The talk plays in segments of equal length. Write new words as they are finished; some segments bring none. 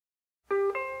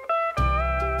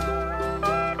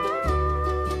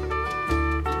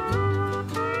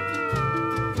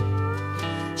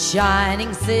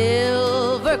shining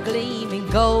silver, gleaming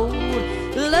gold.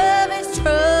 Love is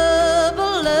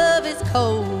trouble, love is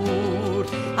cold.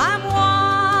 I'm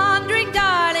wondering,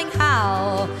 darling,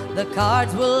 how the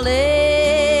cards will lay.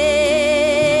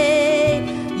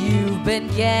 You've been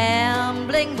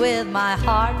gambling with my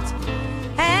heart,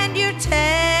 and you're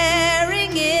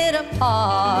tearing it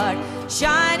apart.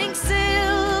 Shining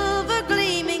silver,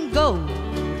 gleaming gold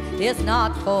is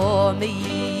not for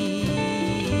me.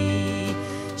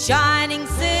 Shining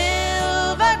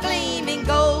silver, gleaming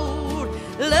gold.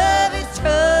 Love is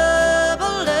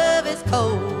trouble, love is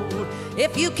cold.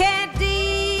 If you can't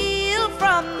deal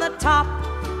from the top,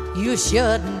 you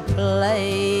shouldn't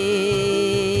play.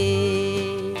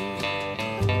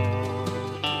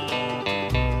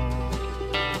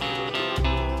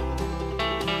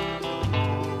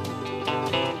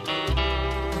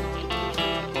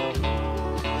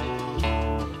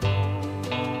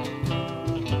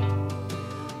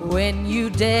 When you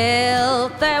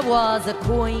dealt, there was a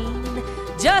queen.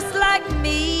 Just like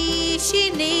me, she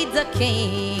needs a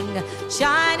king.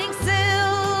 Shining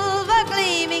silver,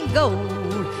 gleaming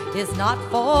gold is not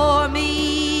for me.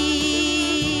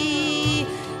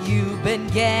 You've been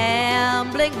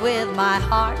gambling with my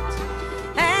heart,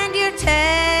 and you're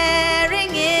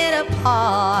tearing it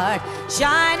apart.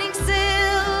 Shining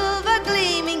silver,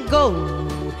 gleaming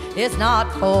gold is not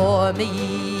for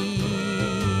me.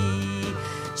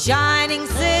 Shining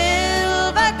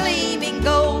silver, gleaming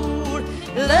gold.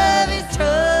 Love is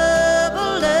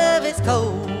trouble, love is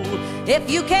cold. If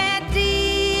you can't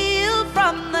deal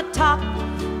from the top,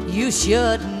 you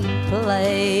shouldn't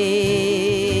play.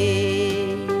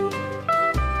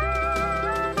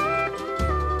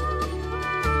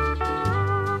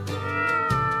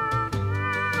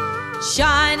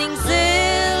 Shining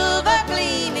silver,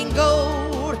 gleaming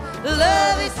gold.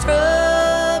 Love is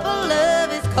trouble,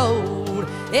 love is cold.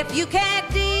 If you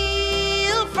can't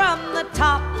deal from the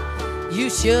top, you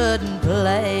shouldn't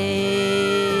play.